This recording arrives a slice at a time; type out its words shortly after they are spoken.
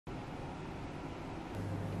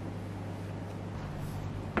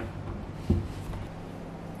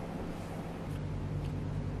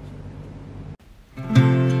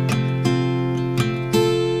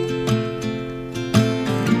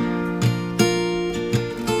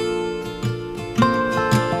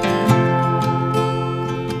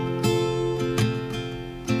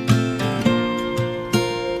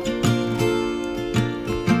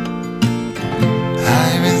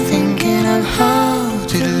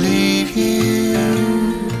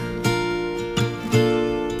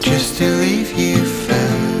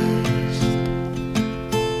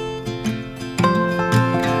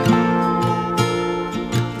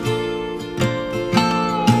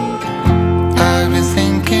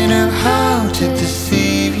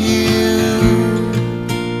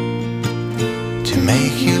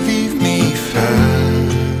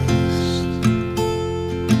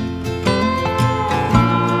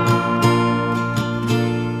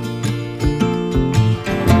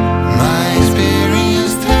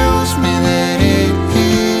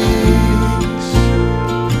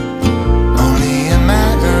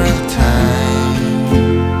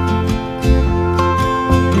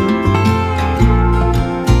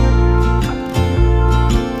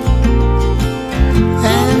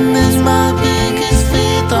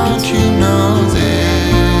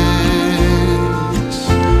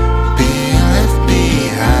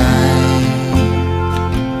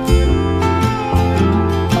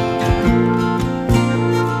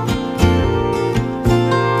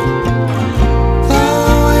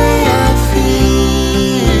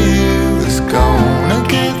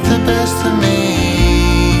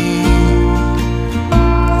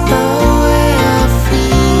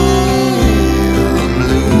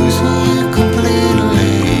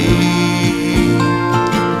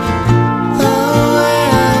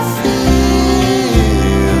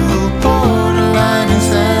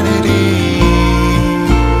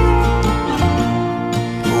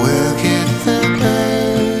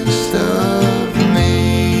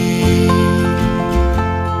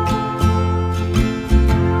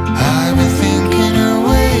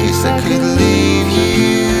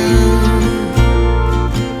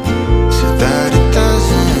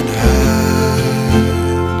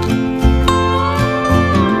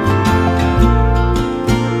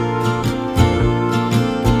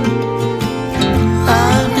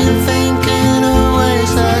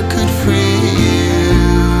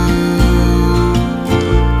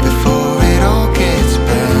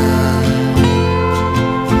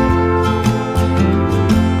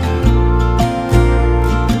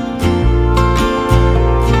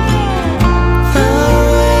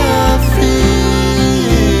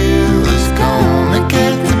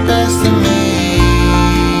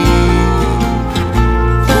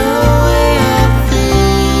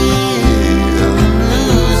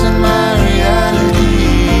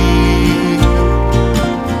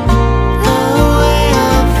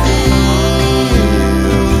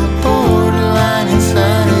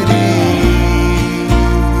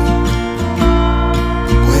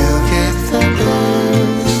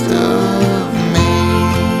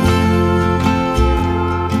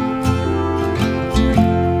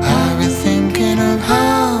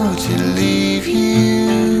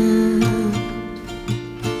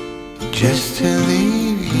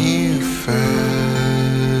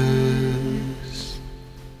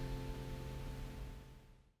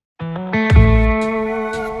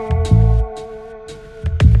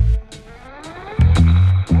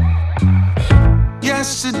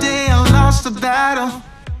lost the battle,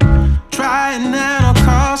 trying at all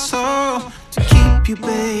costs, so to keep you,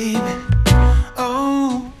 baby.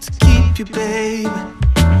 Oh, to keep you, baby.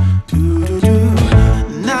 Do-do-do.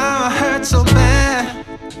 Now I hurt so bad,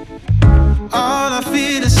 all I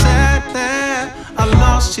feel is sad that I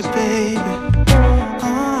lost you, baby.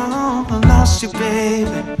 Oh, I lost you, baby.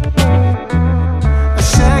 I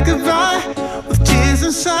said goodbye with tears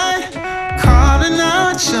inside, calling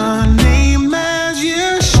out your name as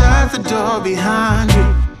you shut the door behind you.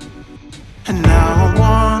 And now I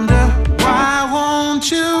wonder, why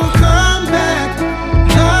won't you come back?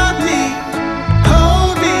 Love me,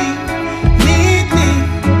 hold me, need me,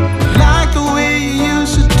 like the way you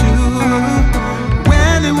used to do,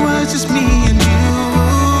 when it was just me and you.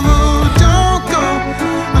 Don't go,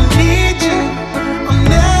 I need you, I'll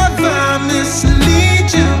never mislead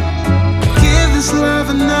you. Give this love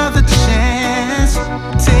another chance.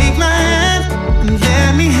 Take my hand and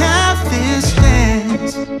let me have this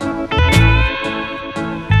dance.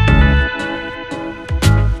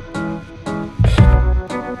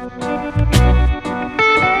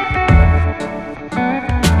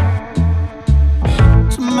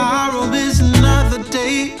 Tomorrow is another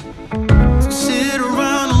day to sit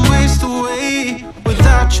around and waste away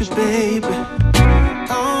without you, baby.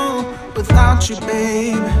 Oh, without you,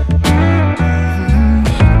 baby.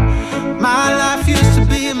 My life used to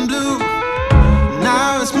be in blue,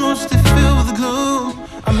 now it's mostly filled with gloom.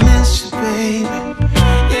 I miss you, baby.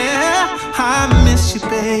 Yeah, I miss you,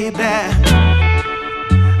 baby.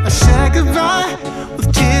 I said goodbye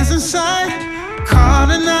with tears inside,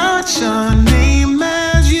 calling out your name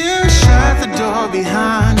as you shut the door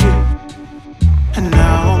behind you. And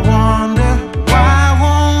now I wonder, why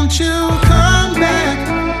won't you come back?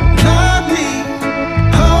 Love me,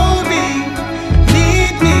 hold me,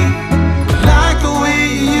 need me, like the way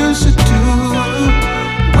you used to do,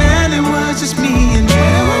 when it was just me and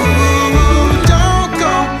you. Don't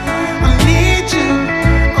go, I need you,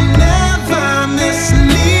 I'll never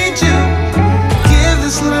mislead you. Give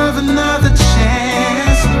this love another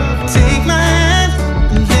chance. Take my hand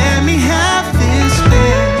and let me have this.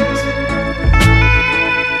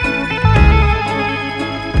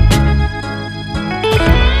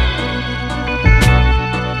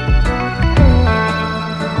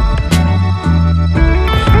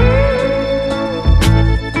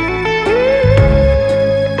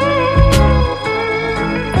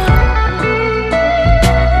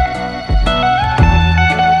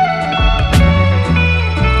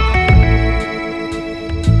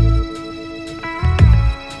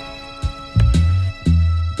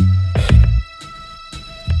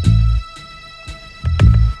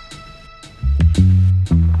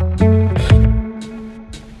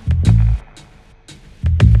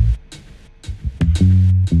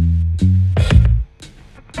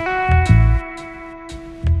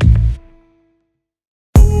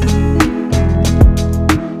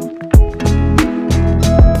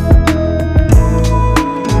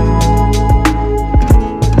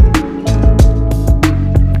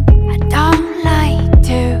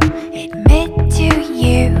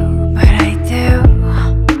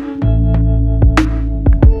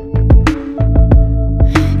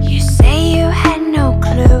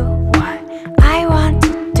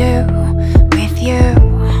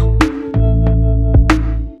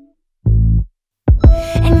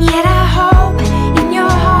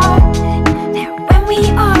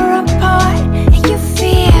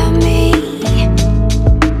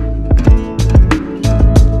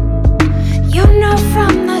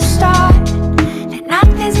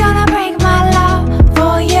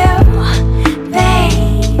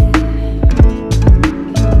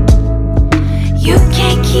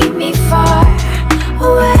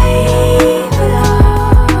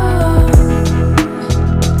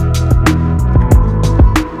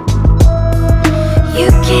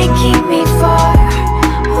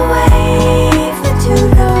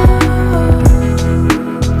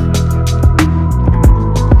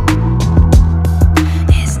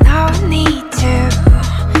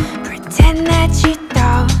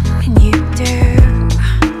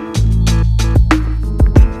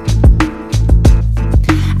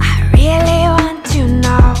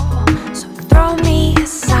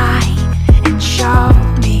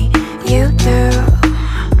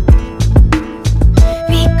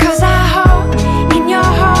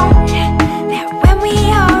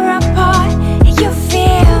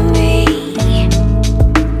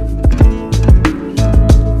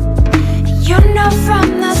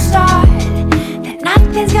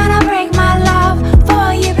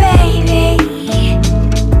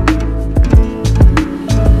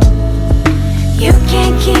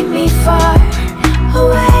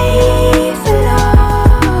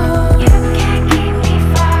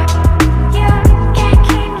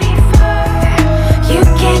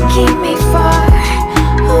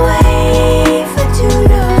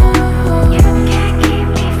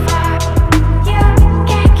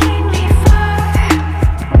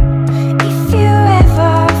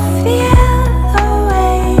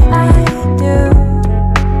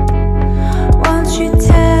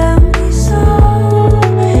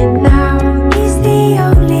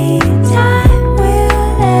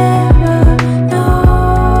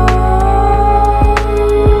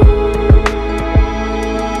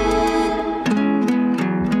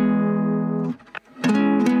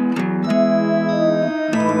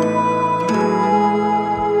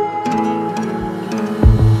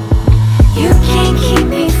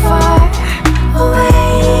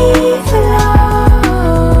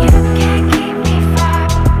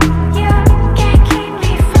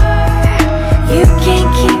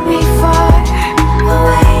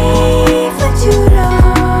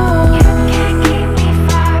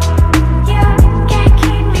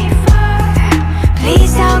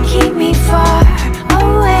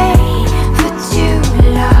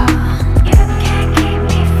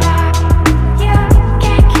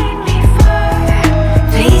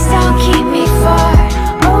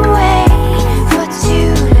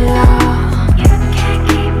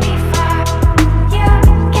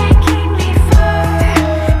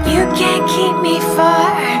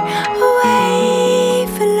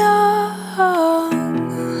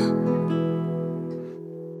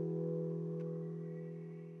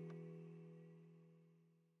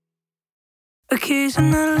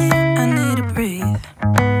 Occasionally I need to breathe.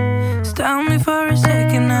 Stop me for a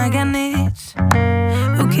second, I got needs.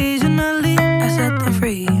 Occasionally I set them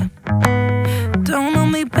free. Don't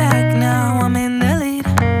hold me back now, I'm in the lead.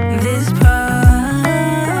 This part,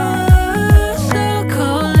 so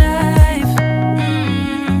cold life.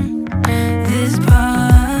 This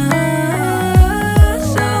part,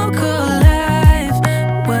 so cold life.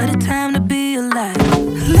 What a time to be alive.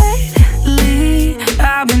 Lately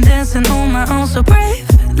I've been dancing on my own so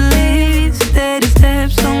bravely. Steady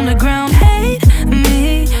steps on the ground. Hate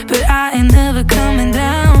me, but I ain't never coming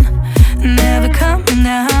down. Never coming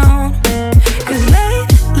down. Cause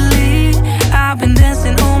lately I've been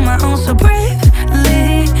dancing on my own so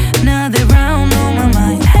bravely. Another round on my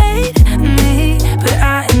mind. Hate me, but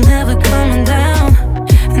I ain't never coming down.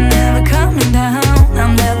 Never coming down.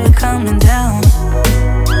 I'm never coming down.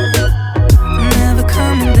 Never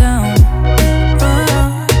coming down.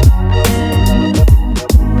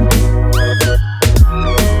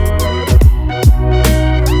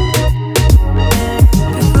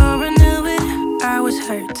 Before I knew it, I was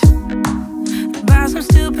hurt by some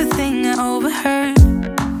stupid thing I overheard.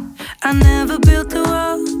 I never built a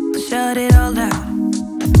wall to shut it all out,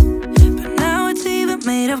 but now it's even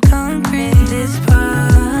made of concrete. This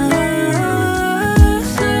part,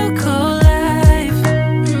 so cold life.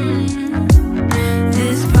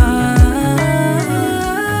 This part,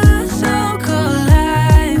 so cold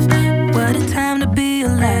life. What a time to be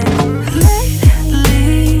alive.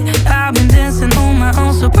 Lately I've been dancing on my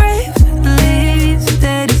own so bravely.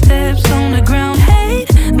 Steady steps on the ground.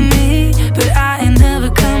 Hate me, but I ain't never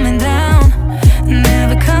coming down.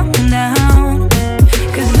 Never coming down.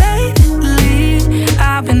 Cause lately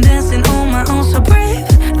I've been dancing on my own so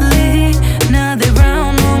bravely. Another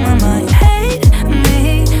round on my mind. Hate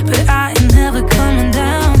me, but I ain't never coming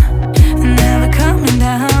down. Never coming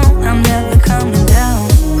down. I'm never coming down.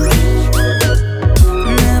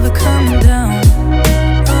 Never coming down.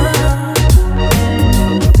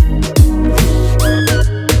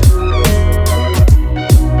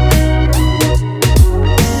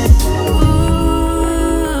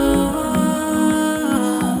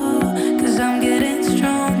 Cause I'm getting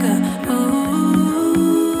stronger.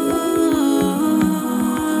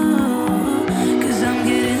 Cause I'm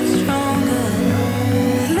getting stronger.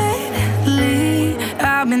 Lately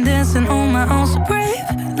I've been dancing on my own so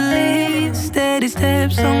bravely. Steady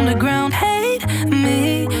steps on the ground. Hate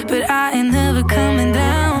me, but I ain't never coming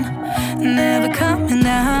down. Never coming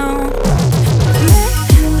down.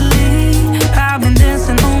 Lately I've been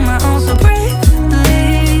dancing on my own so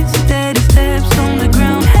bravely. Steady steps on the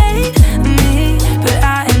ground. Hate me, but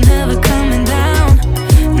I ain't never coming down.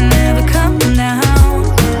 Never coming down.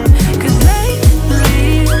 Cause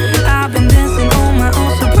lately I've been dancing on my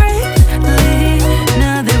own so bravely.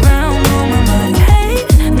 Another round on my mind. Hate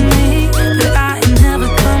me, but I ain't never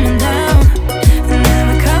coming down.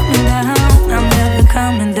 Never coming down. I'm never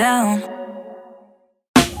coming down.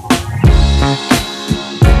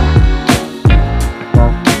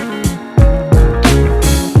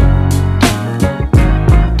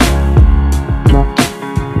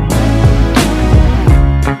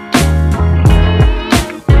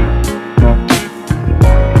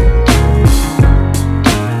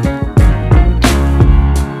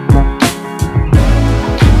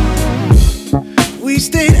 We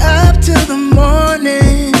stayed up till the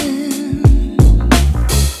morning,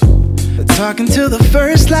 talking till the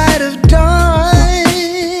first light of dawn.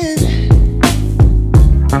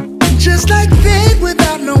 Just like that,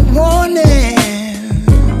 without no warning,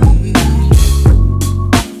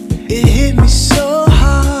 it hit me so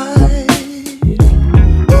hard.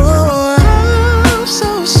 Oh, I'm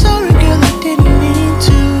so sorry, girl, I didn't mean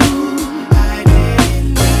to.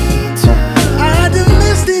 I done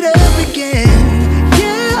messed it up again.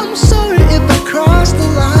 Yeah, I'm sorry if I crossed the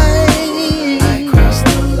line.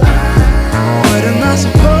 What am I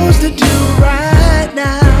supposed to do right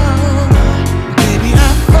now? Baby,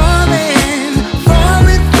 I'm falling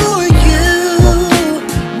for you.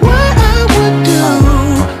 What I would do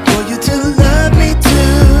for you to love me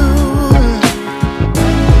too.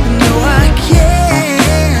 No, I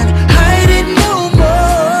can't hide it no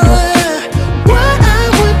more. What I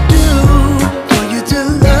would do for you to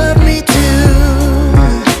love me too.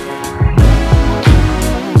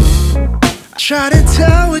 I try to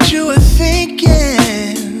tell what you were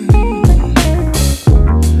thinking,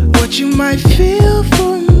 what you might feel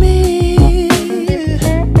for me.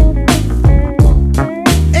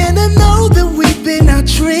 And I know that we've been out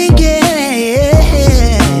drinking,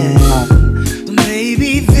 so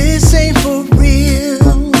maybe this ain't for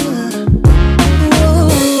real.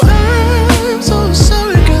 Oh, I'm so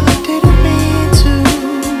sorry, girl, I didn't mean to.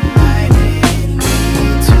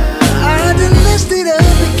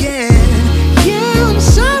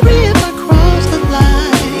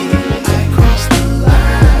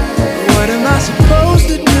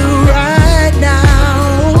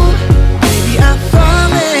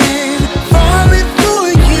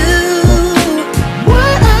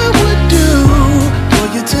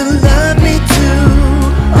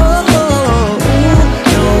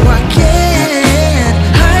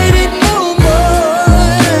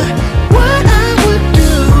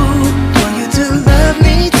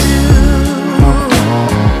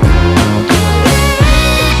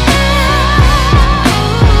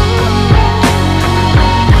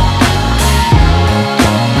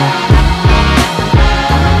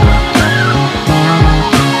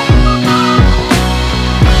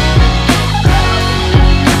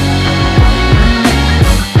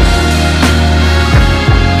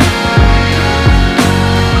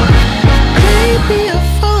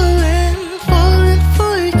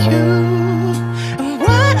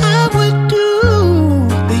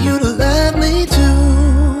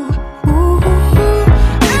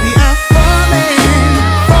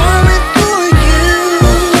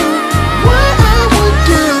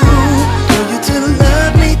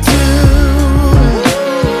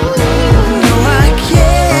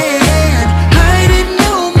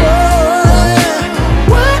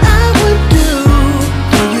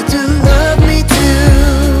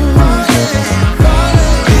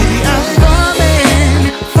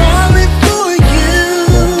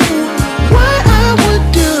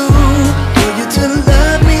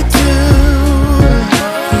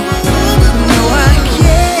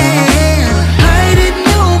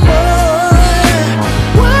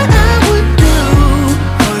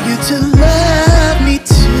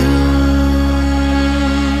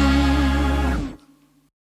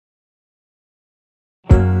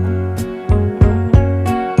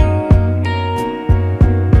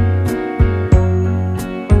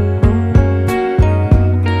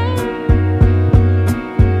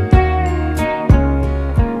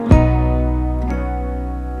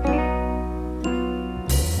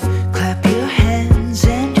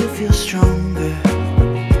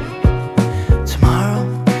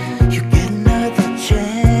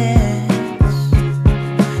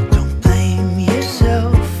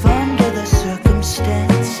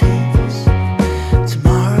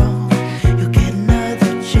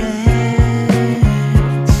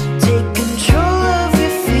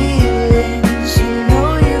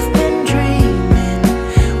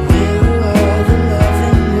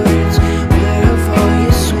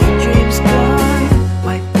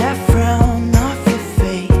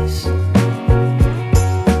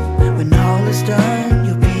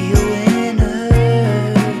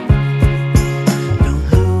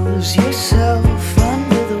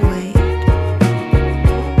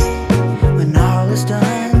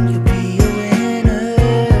 done, you'll be a winner.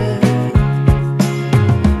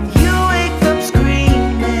 You wake up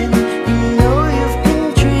screaming, you know you've been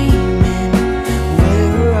dreaming.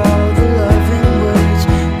 Where are all the loving words?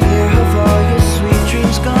 Where have all your sweet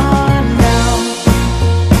dreams gone now?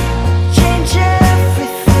 Change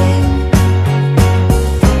everything.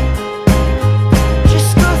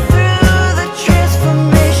 Just go through the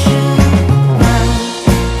transformation now.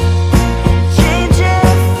 Change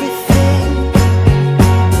everything.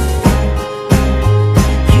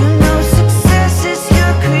 You know success is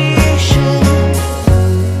your creation.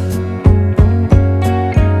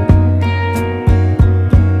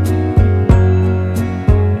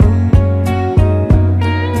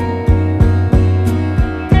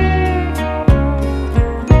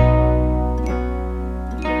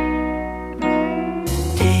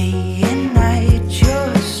 Day and night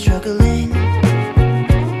you're struggling.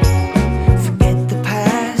 Forget the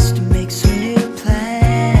past and make some new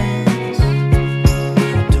plans.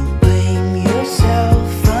 Don't blame yourself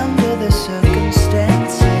under the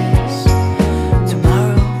circumstances.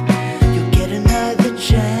 Tomorrow you'll get another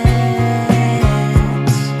chance.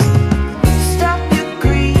 Stop your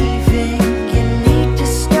grieving, you need to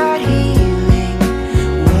start healing.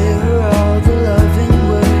 Where are all the loving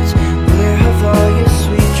words? Where have all your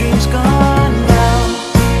sweet dreams gone now?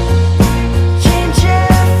 Change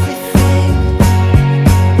everything.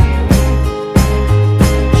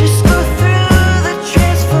 Just go through the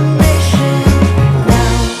transformation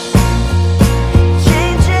now.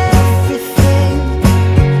 Change everything.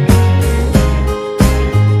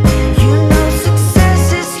 You know success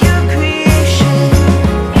is your creation.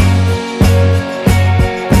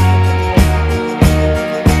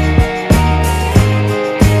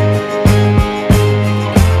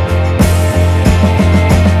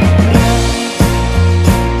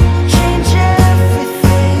 Change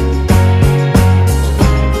everything.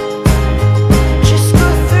 Just go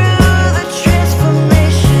through the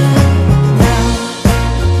transformation now.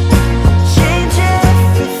 Change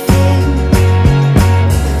everything.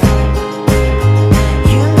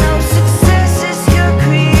 You know success is your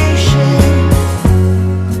creation.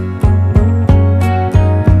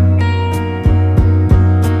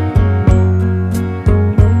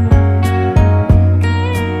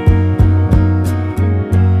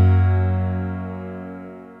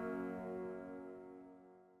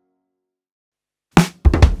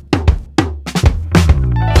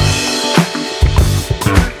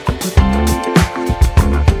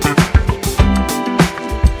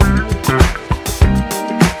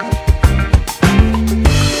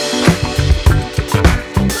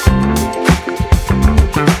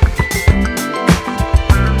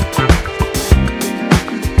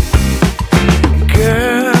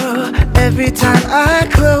 Girl, every time I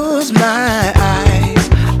close my eyes,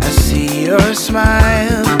 I see your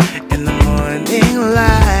smile in the morning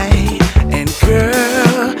light. And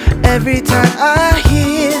girl, every time I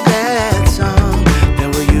hear that song that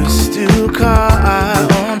we used to call our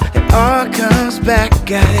own, it all comes back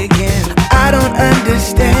again. I don't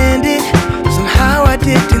understand it, somehow I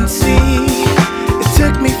didn't see. It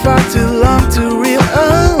took me far too long to realize.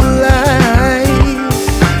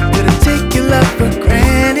 Did I take your love for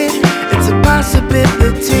granted? It's a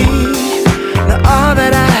possibility. Now all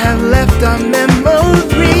that I have left are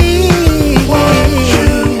memories. Won't you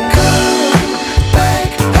come back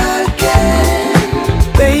again?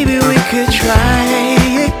 Baby, we could try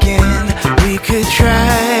again. We could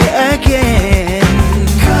try again.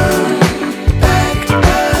 Come back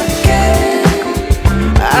again.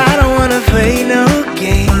 I don't wanna play no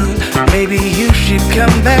games. Maybe you should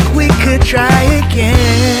come back. We could try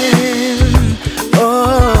again.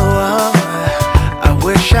 Oh, I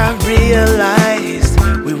wish I realized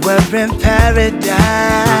we were in paradise.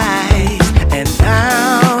 And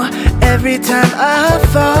now, every time I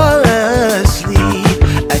fall asleep,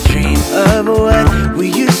 I dream of what we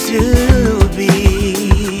used to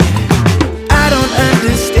be. I don't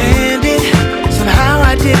understand it, somehow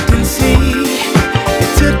I didn't see. It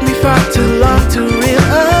took me far too long to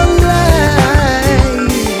realize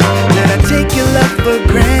that I take your love for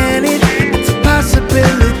granted. It's a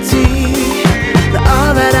possibility. That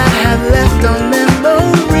all that I have left are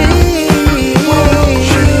memories. Won't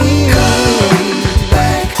you come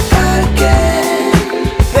back again?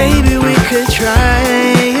 Baby, we could try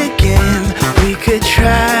again. We could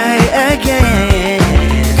try again.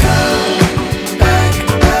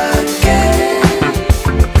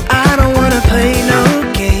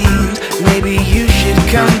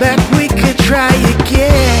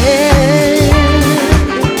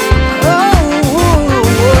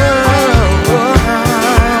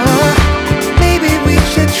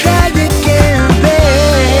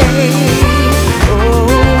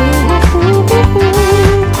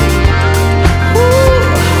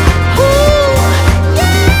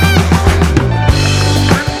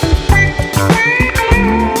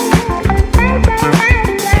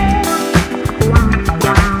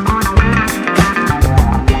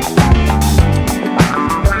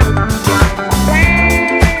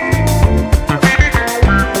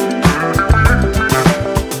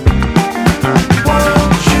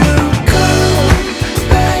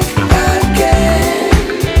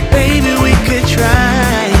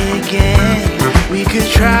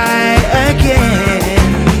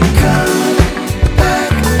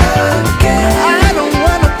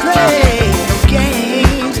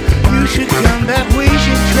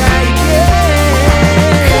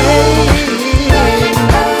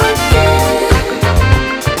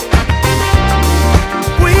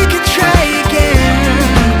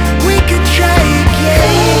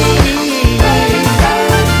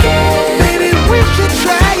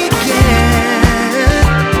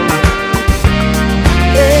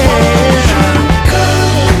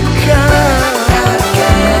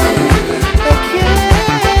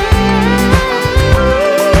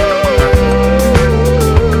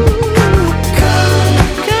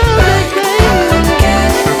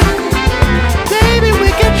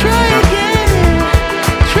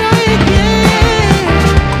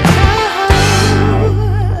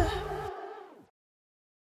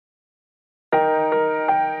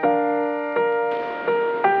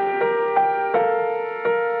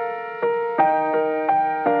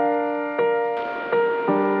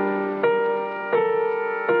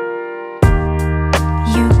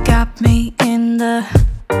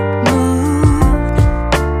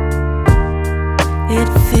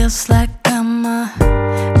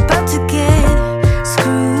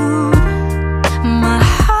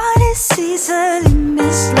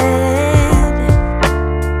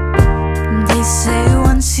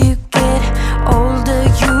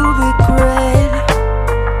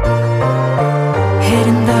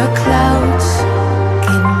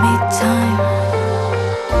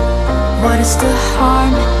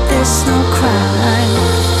 cry.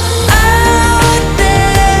 Out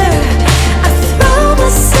there, I throw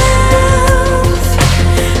myself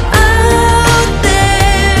out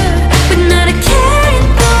there, but not a care in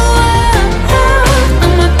the world.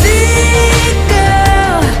 I'm a big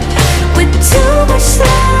girl with too much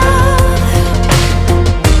love.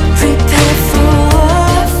 Prepare for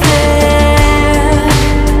warfare.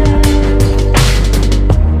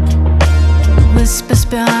 Whispers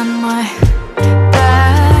behind my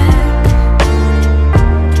back,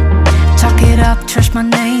 talk it up, trash my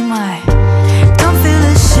name. I don't feel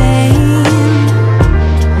ashamed.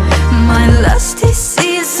 My lust is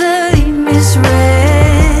easily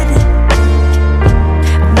misread.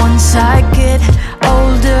 Once I get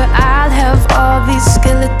older, I'll have all these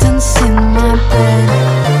skeletons in my bed.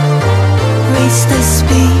 Raise the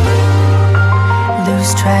speed,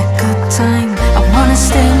 lose track of time. I wanna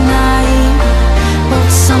stay naive,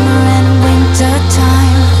 both summer and winter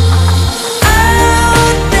time.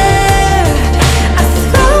 Out there, I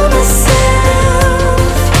throw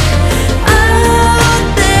myself out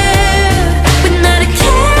there, but not a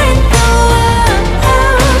care in the world.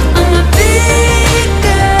 I'm a big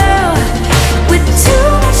girl with too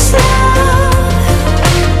much love.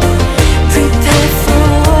 Prepare for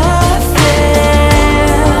warfare.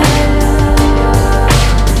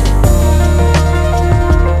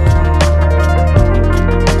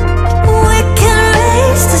 We can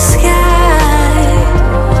raise the sky.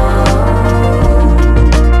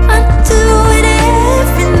 I do it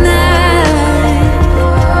every night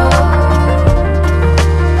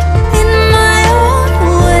in my own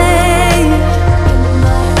way.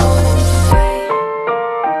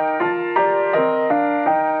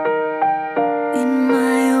 In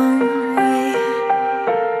my own way.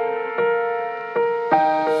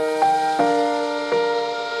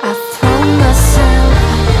 I throw myself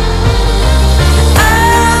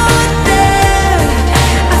out there.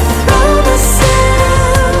 I throw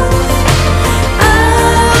myself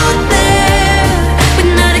out there, but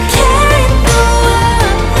not a care in the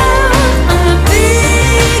world. I'm a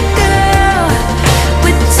big girl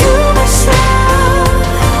with too much love.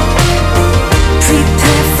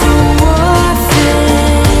 Prepare for warfare.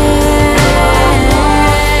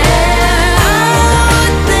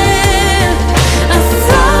 Out there, I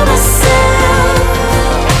throw myself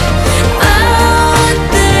out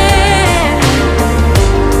there.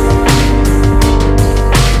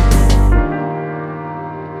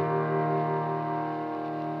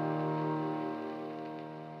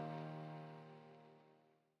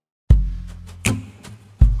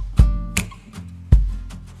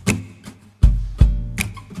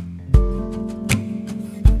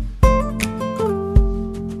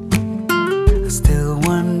 I still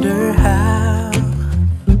wonder how,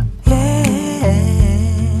 yeah,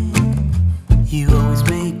 you always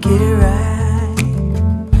make it right.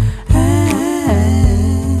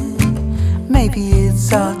 And maybe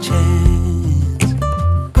it's all chance,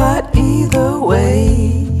 but either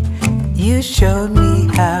way, you showed me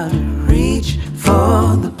how to reach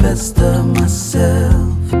for the best of myself.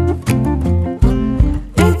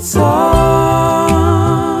 It's all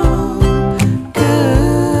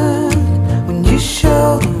good when you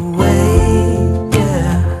show the way,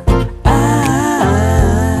 yeah.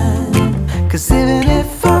 'Cause even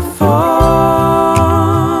if I fall,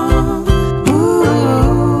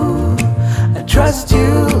 ooh, I trust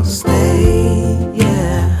you'll stay,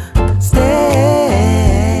 yeah, stay.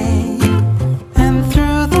 And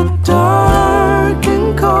through the dark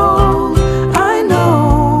and cold, I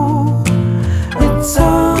know it's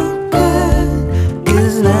all good,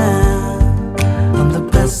 'cause now I'm the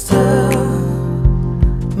best of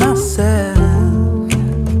myself.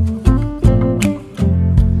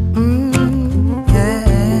 Yeah.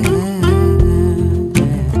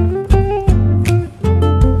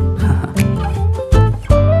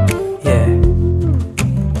 Yeah.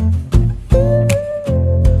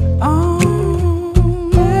 Oh,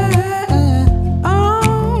 yeah.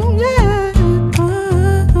 Oh, yeah.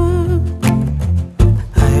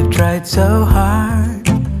 I have tried so hard,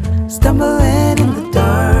 stumbling in the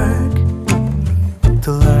dark, to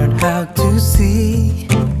learn how to see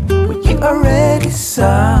what you already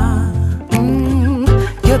saw.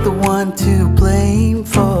 You're the one to blame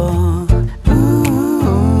for,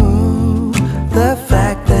 ooh, the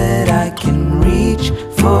fact that I can reach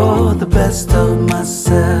for the best of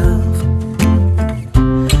myself.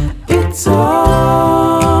 It's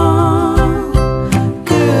all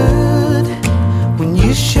good when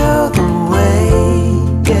you show the way,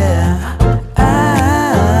 yeah.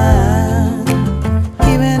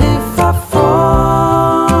 Even if I fall,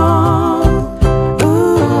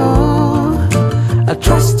 ooh, I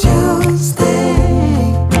trust you'll stay.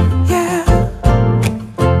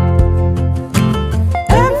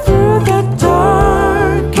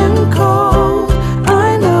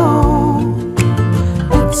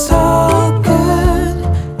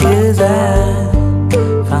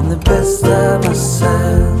 the best of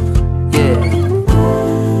myself. Yeah.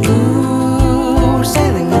 Ooh, we're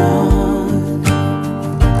sailing on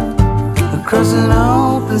across an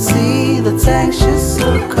open sea that's anxious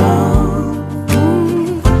so calm.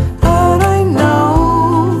 But I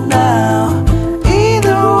know now,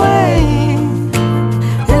 either way,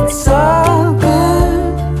 it's all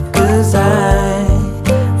good, 'cause I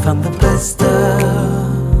found the best of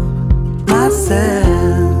myself.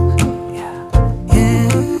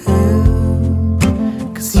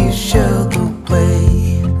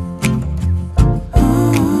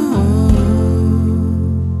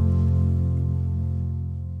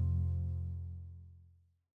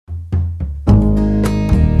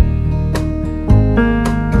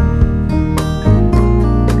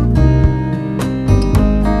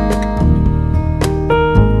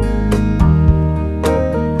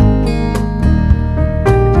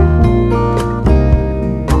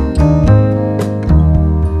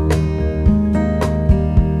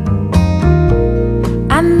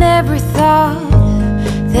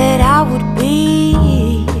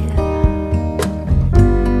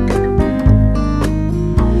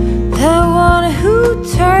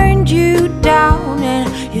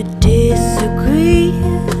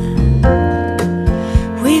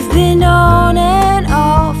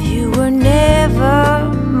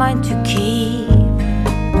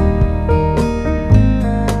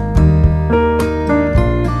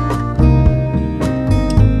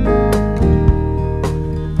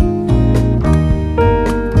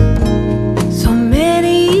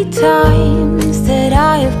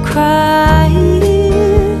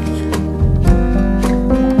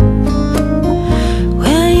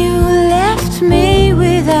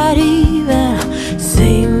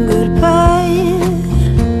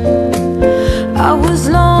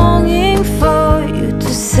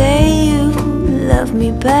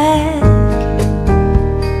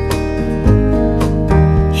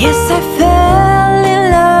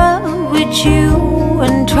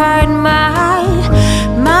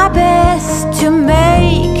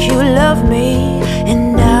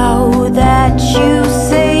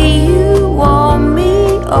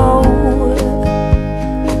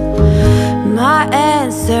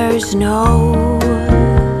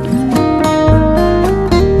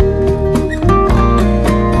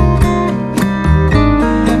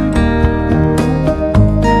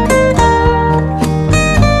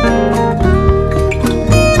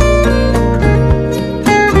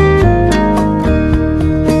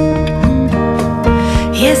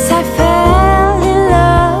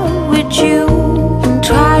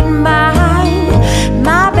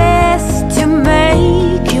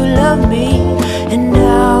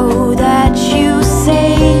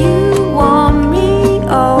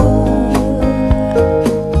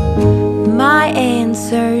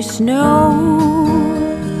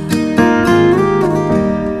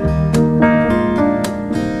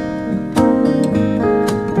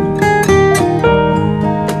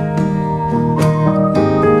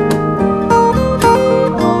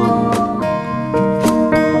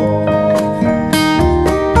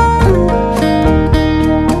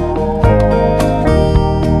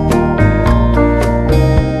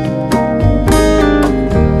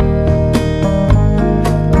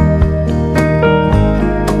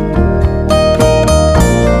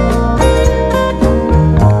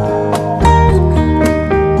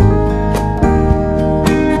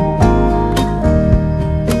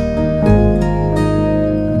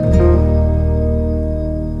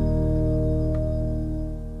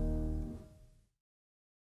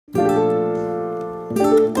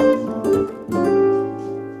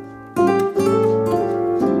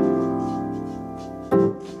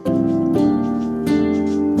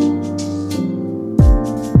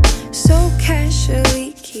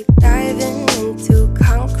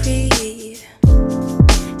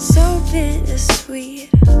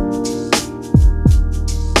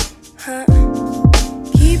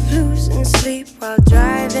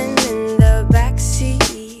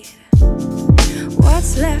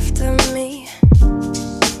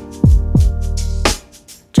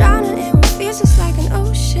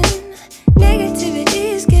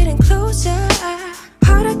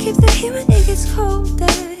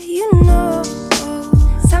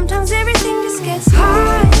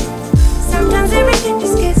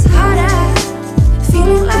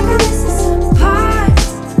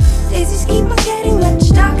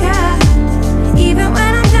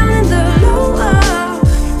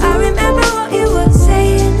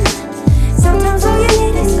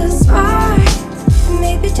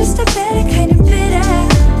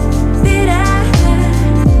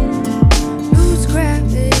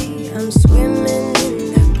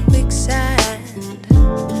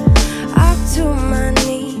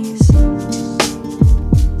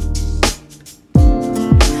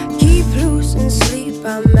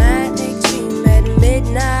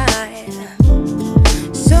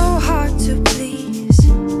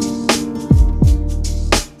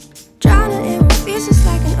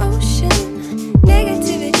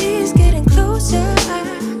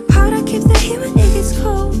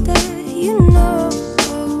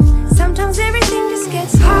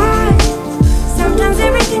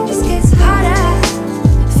 everything just gets harder.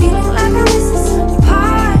 Feeling like I'm missing some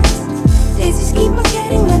parts. Daisies keep on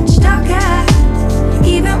getting much darker.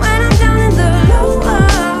 Even when I'm down in the lower,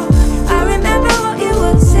 I remember what you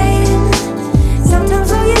were saying.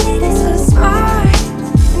 Sometimes all you need is a spark,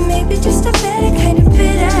 and maybe just a better kind of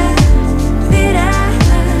bitter. Bitter,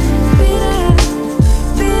 bitter,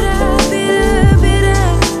 bitter, bitter,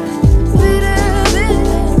 bitter, bitter, bitter.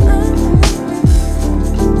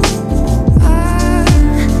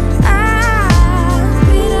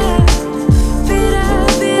 Bitter, bitter,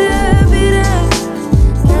 bitter, bitter.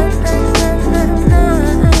 Na na na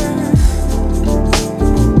na na.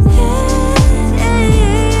 Yeah,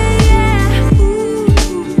 yeah, yeah. Ooh,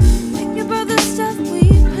 think about the stuff we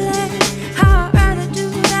play. How I'd rather do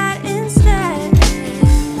that instead.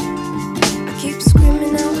 I keep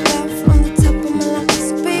screaming out loud from the top of my lungs,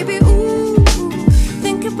 baby. Ooh,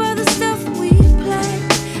 think about the stuff we play.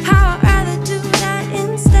 How I'd rather do that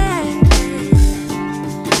instead.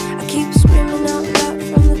 I keep screaming out loud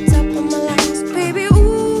from the top of my lungs, baby.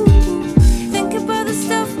 Ooh, think about the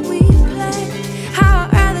stuff we play. How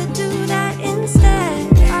I'd rather do that instead.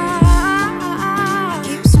 I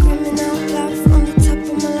keep screaming out loud from the top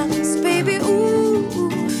of my lungs, baby. Ooh,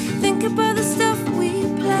 think about the stuff we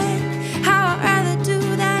play. How I'd rather do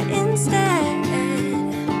that instead.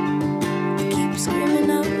 I keep screaming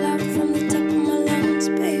out loud from the top of my lungs,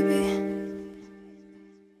 baby.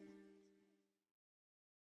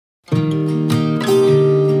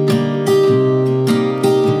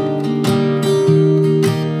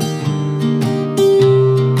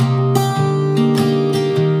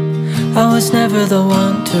 I was never the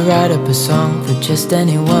one to write up a song for just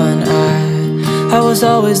anyone. I was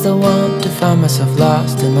always the one to find myself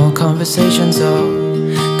lost in old conversations. Oh,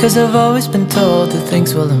 'cause I've always been told that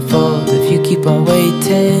things will unfold if you keep on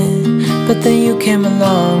waiting. But then you came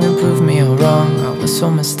along and proved me all wrong. I was so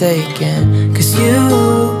mistaken, 'cause you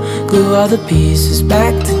glue all the pieces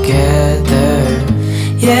back together.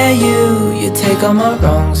 Yeah, you take all my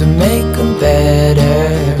wrongs and make them better.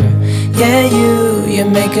 Yeah,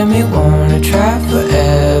 you're making me wanna try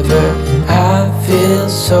forever. And I feel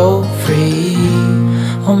so free,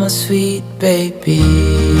 oh my sweet baby.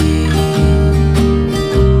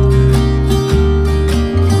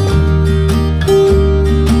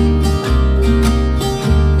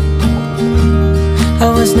 I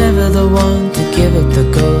was never the one to give up the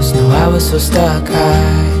ghost. No, I was so stuck. I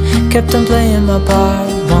kept on playing my part,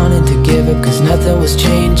 wanting to give up 'cause nothing was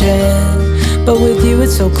changing. But with you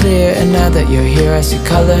it's so clear, and now that you're here I see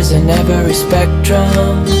colors in every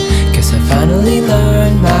spectrum. Guess I finally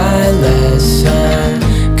learned my lesson,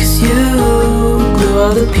 'cause you glue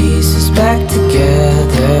all the pieces back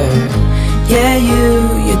together. Yeah,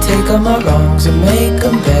 you take all my wrongs and make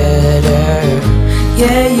them better.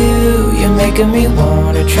 Yeah, you're making me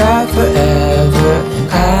wanna try forever. And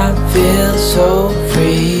I feel so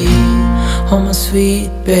free, oh my sweet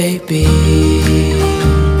baby.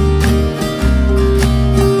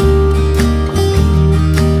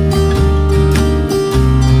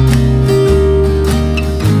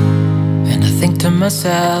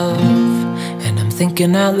 Myself, and I'm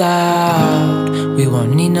thinking out loud, we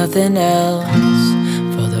won't need nothing else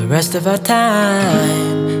for the rest of our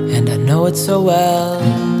time. And I know it so well,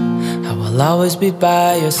 I will always be by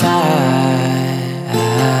your side.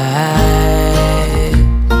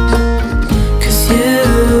 'Cause you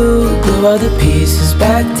glue all the pieces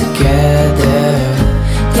back together.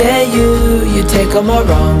 Yeah, you take all my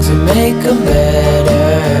wrongs and make them better.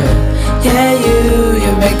 Yeah,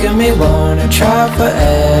 you're making me wanna try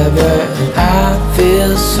forever. And I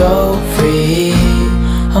feel so free,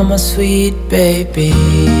 oh my sweet baby.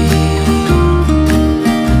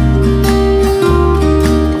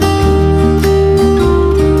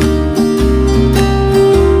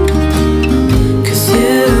 'Cause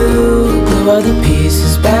you glue all the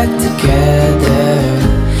pieces back together.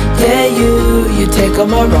 Yeah, you take all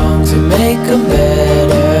my wrongs and make them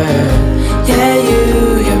better. Yeah,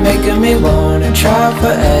 you're making me wanna try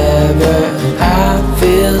forever. And I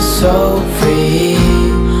feel so free,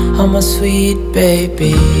 oh my sweet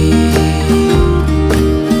baby.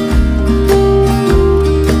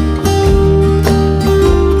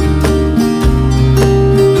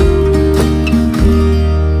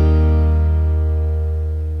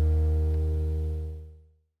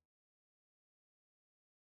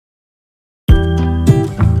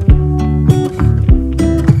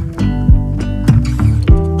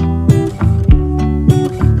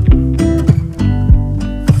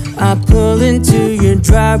 I pull into your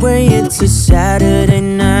driveway, it's a Saturday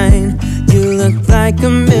night. You look like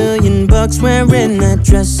 $1,000,000 wearing that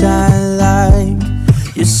dress I like.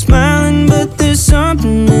 You're smiling but there's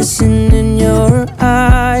something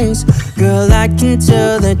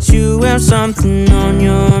that you have something on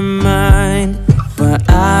your mind. But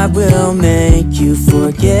I will make you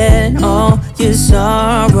forget all your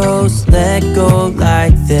sorrows. Let go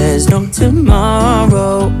like there's no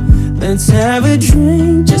tomorrow. Let's have a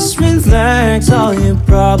drink, just relax, all your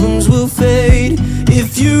problems will fade.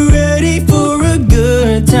 If you're ready for a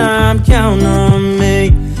good time, count on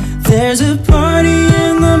me. There's a party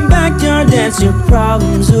in the backyard, dance your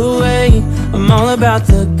problems away. I'm all about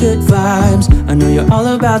the good vibes, I know you're all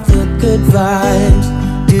about the good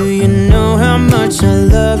vibes. Do you know how much I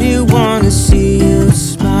love you, wanna see you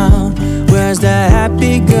smile? Where's that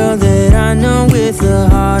happy girl that I know with a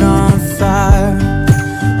heart on fire?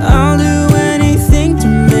 I'll do anything to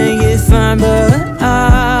make it fine, but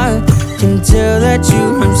I can tell that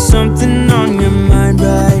you have something on your mind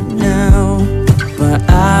right now. But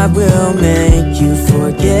I will make you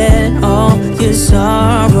forget all your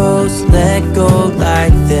sorrows. Let go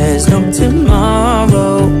like there's no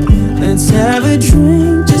tomorrow. Let's have a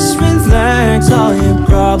drink, just relax, all your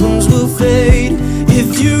problems will fade.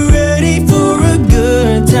 If you're ready for a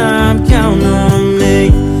good time, count on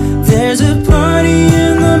me. There's a party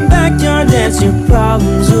in the backyard, dance your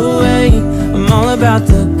problems away. I'm all about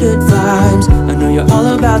the good vibes, I know you're all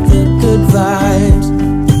about the good vibes.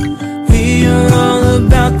 We are all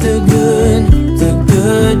about the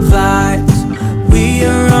good vibes. We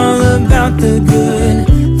are all about the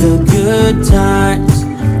good times.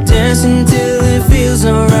 Dance until it feels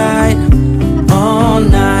alright, all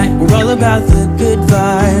night. We're all about the good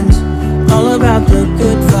vibes, all about the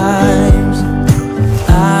good vibes.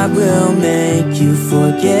 I will make you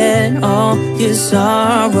forget all your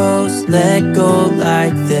sorrows. Let go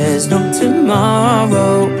like there's no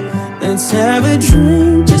tomorrow. Let's have a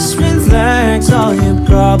drink, just relax, all your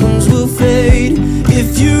problems will fade.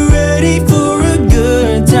 If you're ready for a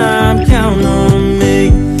good time, count on me.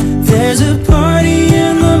 There's a party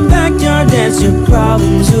in the backyard, dance your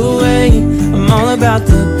problems away. I'm all about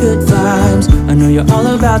the good vibes, I know you're all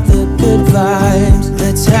about the good vibes.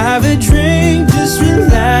 Let's have a drink, just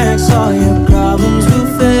relax, all your problems will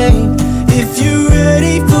fade. If you're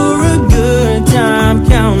ready for a good time,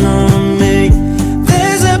 count on me.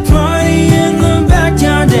 There's a party in the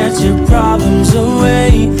backyard, dance your problems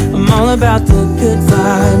away. I'm all about the good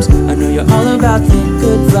vibes, I know you're all about the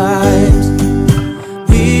good vibes.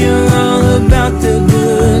 We are all about the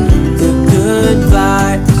good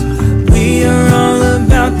vibes. We are all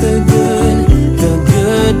about the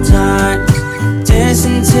good times. Dance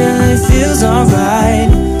until it feels alright,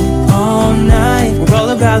 all night. We're all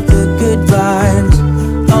about the good vibes,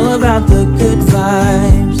 all about the good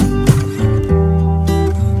vibes.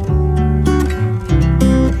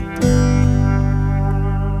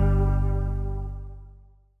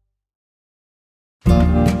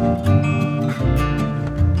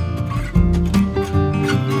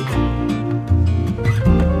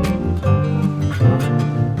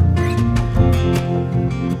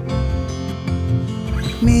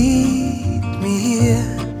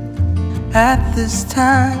 At this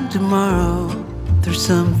time tomorrow, there's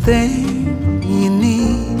something you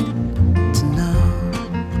need to know.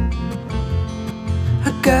 I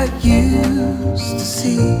got used to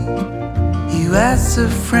see you as a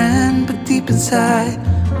friend, but deep inside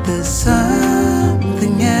there's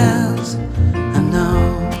something else I know.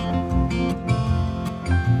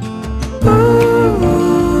 Ooh,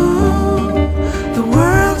 the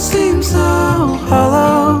world seems so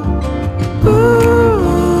hollow.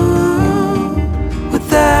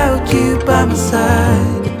 You by my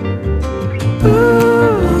side.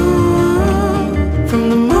 Ooh, from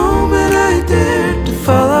the moment I dared to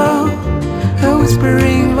follow a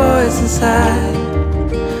whispering voice inside,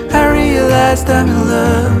 I realized I'm in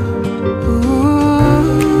love. Ooh,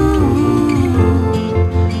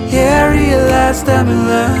 yeah, I realized I'm in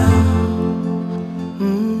love.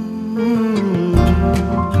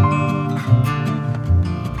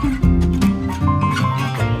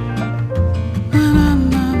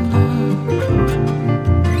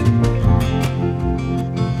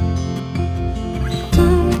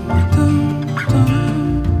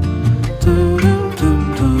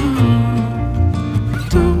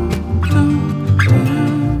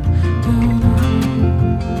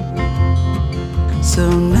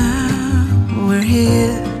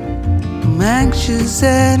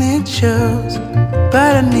 And it shows,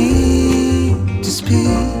 but I need to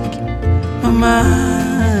speak my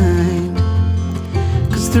mind.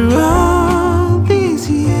 'Cause through all these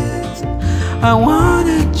years I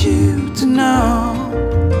wanted you to know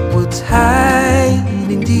what's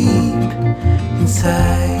hiding deep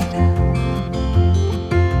inside.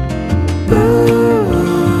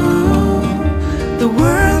 Ooh, the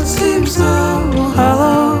world seems so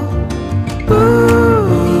hollow.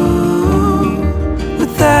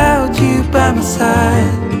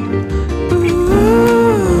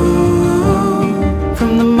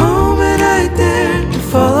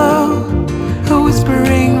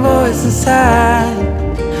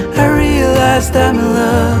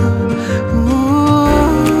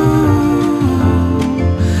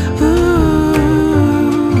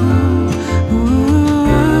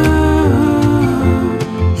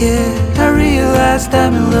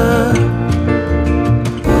 time in love?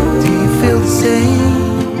 Do you feel the same?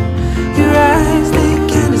 Your eyes, they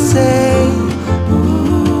kinda say,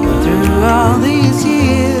 through all these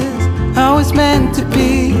years, I was meant to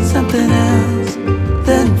be something else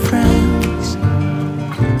than friends.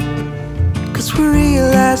 'Cause we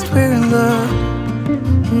realized we're in love.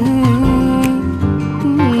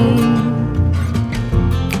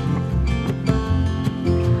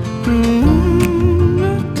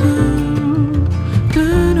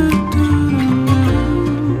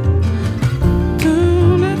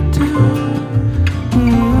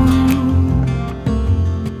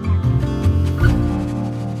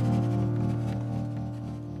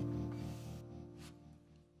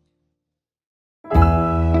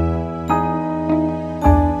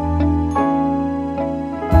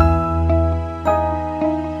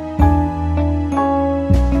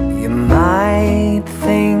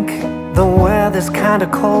 Kinda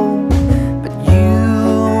cold, but you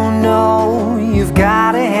know you've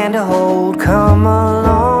got a hand to hold. Come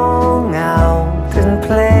along out and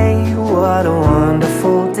play. What a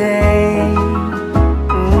wonderful day.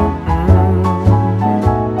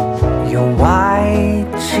 Your white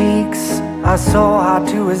cheeks are so hard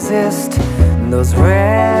to resist. Those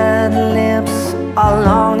red lips are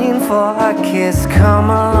longing for a kiss. Come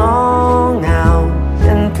along out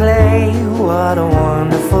and play. What a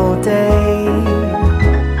wonderful day.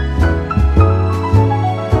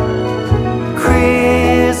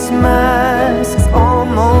 Christmas is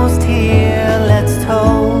almost here. Let's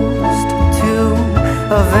toast to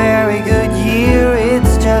a very good year.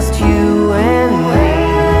 It's just you and me,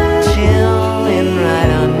 chilling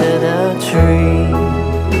right under the tree.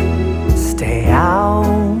 Stay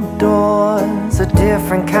outdoors, a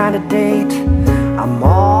different kind of date. I'm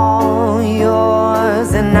all yours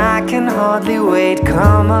and I can hardly wait.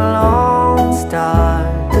 Come along, start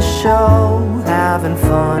the show, having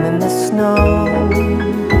fun in the snow.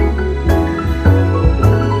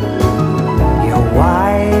 Your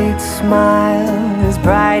white smile is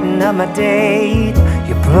brightening up my day.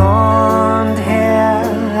 Your blonde hair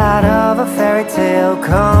out of a fairy tale.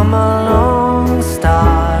 Come along,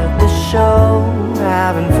 start the show,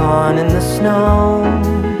 having fun in the snow.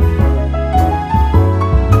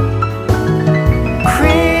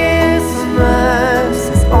 Christmas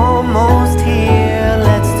is almost here.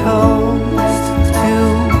 Let's toast to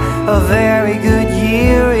a very good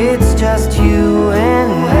year. It's just you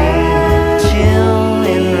and me,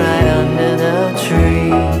 chilling right under the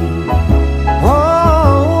tree.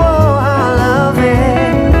 Whoa, whoa, I love it.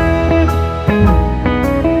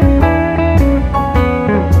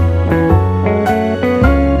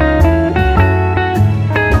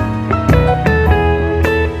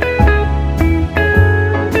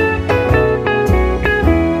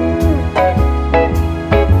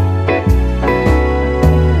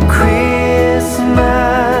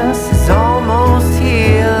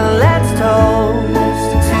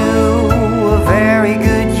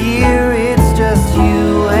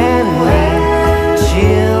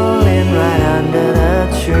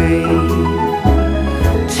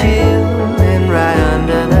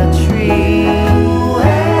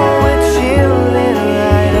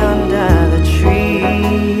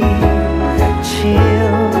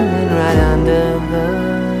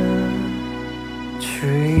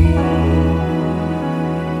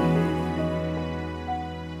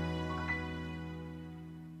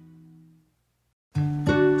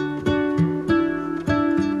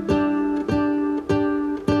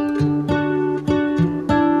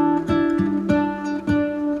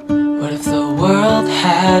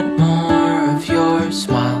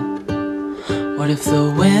 if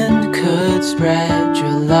the wind could spread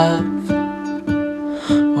your love?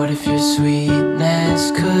 What if your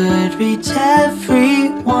sweetness could reach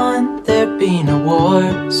everyone? There'd be no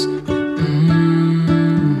wars.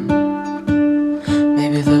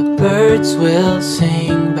 Maybe the birds will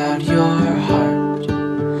sing about your heart.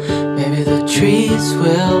 Maybe the trees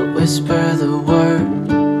will whisper the word.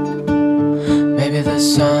 Maybe the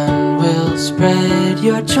sun will spread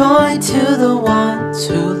your joy to the ones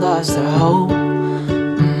who lost their hope.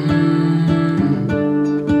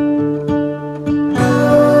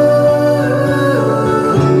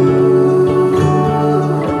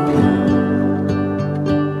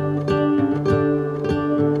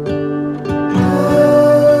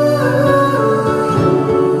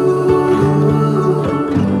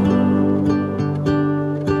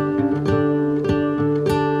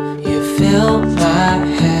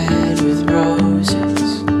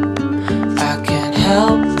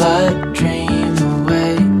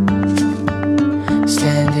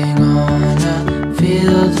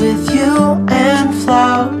 With you and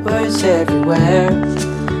flowers flowers everywhere.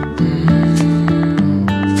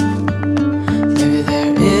 Maybe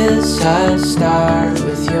there is a star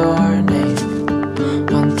with your name.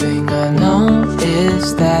 One thing I know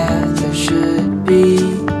is that there should be.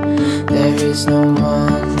 There is no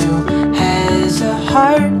one who has a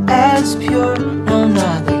heart as pure, no,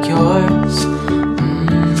 not like yours.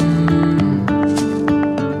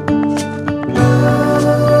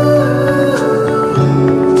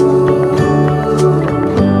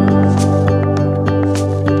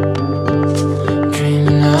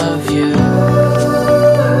 Dreaming of you.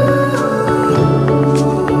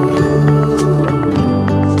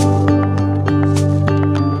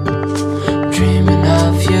 Dreaming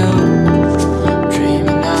of you.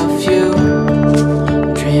 Dreaming of you.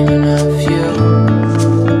 Dreaming of you.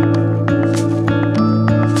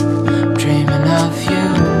 Dreaming of you.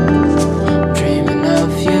 Dreaming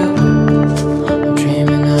of you. I'm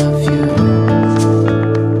dreaming of you.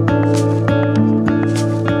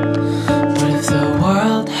 What if the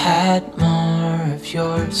world had more of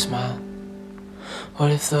your smile?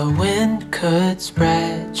 What if the wind could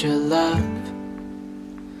spread your love?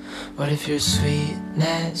 What if your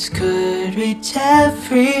sweetness could reach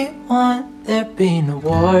everyone? There'd be no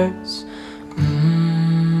wars,